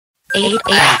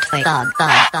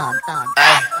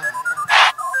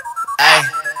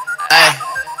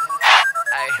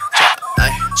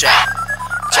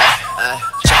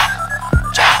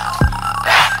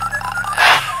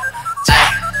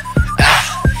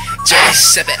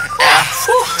Sip it,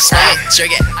 smoke it,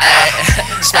 drink it,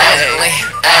 smoke it, lean,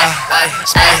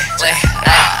 smoke it, lean,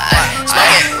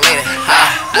 smoke it, lean,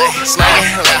 smoke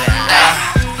it, lean,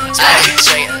 smoke it,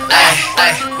 drink it,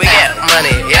 we get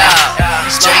money, yeah.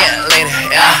 Smoke it, lean,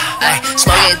 yeah.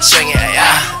 Smoke it, drink it,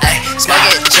 yeah. Smoke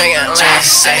it, drink it, lean,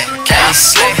 candy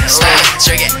slick, smoke it,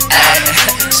 drink it,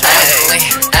 smoke it, lean,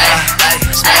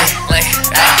 smoke it, lean,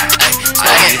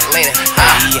 smoke it, lean,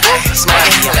 smoke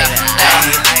it, lean.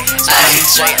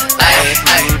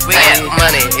 We get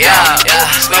money, yeah.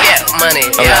 We get money,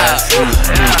 yeah.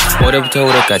 월요일부터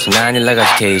월요일까지 난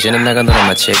일나가지 KJ는 나가 놀아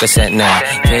마치 그 set now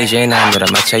KJ 난 놀아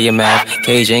마치 your map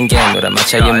KJ는 게임 놀아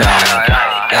마치 your map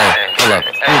hold up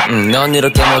넌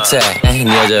이렇게 못해 네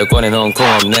여자 꺼내 넌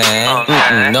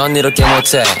고맙네 넌 이렇게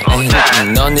못해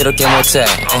넌 이렇게 못해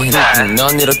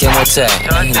넌 이렇게 못해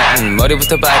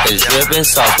머리부터 발까지 dripping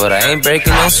soft but I ain't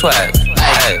breaking no sweat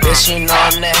Bitch you know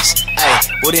I'm next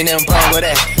우리는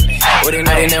번거래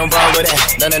우리는 번거래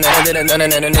너는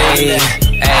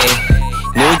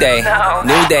New day,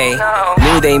 new day,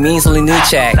 new day means only new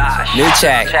check, new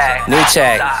check, new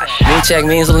check, new check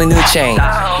means only new chain,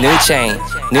 new chain,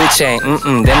 new chain.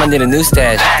 Then I need a new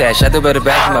stash. I do better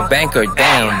back in my banker.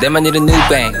 Damn, then I need a new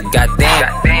bank.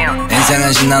 Goddamn.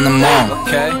 인생은 신나는 몸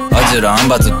어지러 안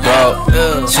봐도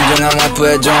또 순정한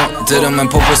와이프의 종 들으면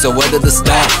폭포 so weather the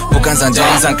storm 북한산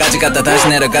정상까지 갔다 다시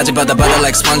내려가지 바다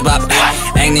like SpongeBob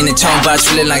앵니는 처음 봐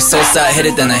feeling like sosa hit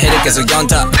it then I hit it 계속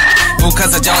연타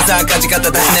북한산 정상까지 갔다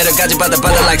다시 내려가지 바다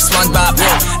like SpongeBob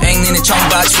앵니는 처음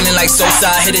봐 feeling like sosa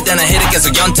hit it then I hit it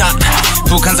계속 연타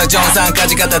북한산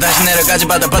정상까지 갔다 다시 내려가지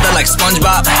바다 like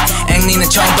SpongeBob 앵니는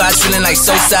처음 봐 feeling like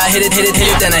sosa hit it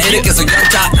then I hit it 계속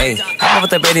연타 Hey, how about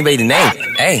that baby name?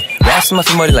 Hey, raps in my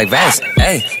머리 like Vance.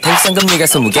 Hey, take 상금 네가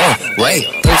 20개. Wait,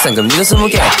 take 상금 네가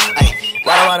 20개.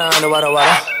 Water underwater.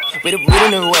 We the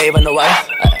new wave underwater.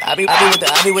 I be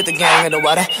with the gang in the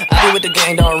water. I be with the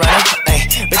gang, don't run it. Ay,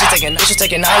 bitches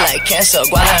taking all like cancer.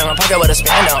 Guala in my pocket with a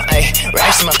span on. Ay,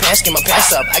 racks in my pants, get my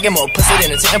pants up. I get more pussy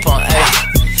than a tampon.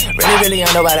 Ay, really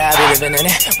underwater, I be living in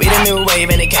it. We the new wave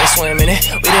and you can't swim in it.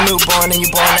 We the newborn and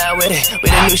you born out with it. We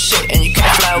the new shit and you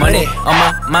can't fly with it. Money on my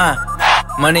mind,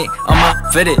 money on my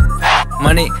fitted,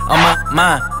 money on my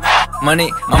mind.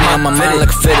 Money on my mind like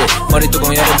a fitted 머리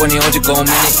뚜껑 열어보니 오직 고민이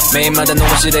매일마다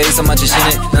녹음실에 있어 마치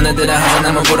신이 너네들은 항상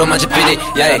나만 보러 마치 비리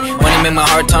Yeah, money make my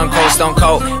heart turn cold, stone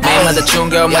cold 매일마다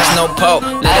추운 겨울 마치 no pole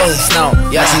Let it snow,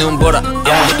 마치 눈 보라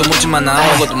아무것도 묻지만 나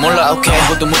아무것도 몰라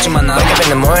아무것도 묻지만 나 Wake up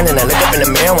in the morning, I look up in the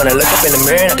mirror. When I look up in the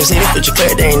mirror, I can see the future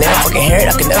clear. They ain't never fucking hear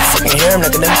it, I can never fucking hear them. They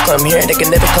can never come here, they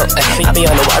can never come. I be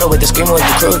on the water with the screaming with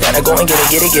the crew. Gotta go and get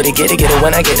it.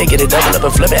 When I get it, double up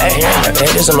and flip it. I hear them, the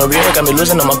haters on my rear, got me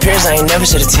losing on my peers. I ain't never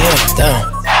shed a tear, down.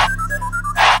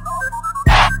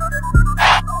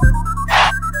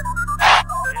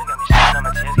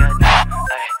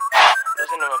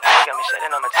 Losing on my peers, got me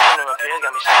shedding on my tears,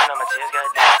 got me shedding on my tears,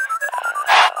 goddamn.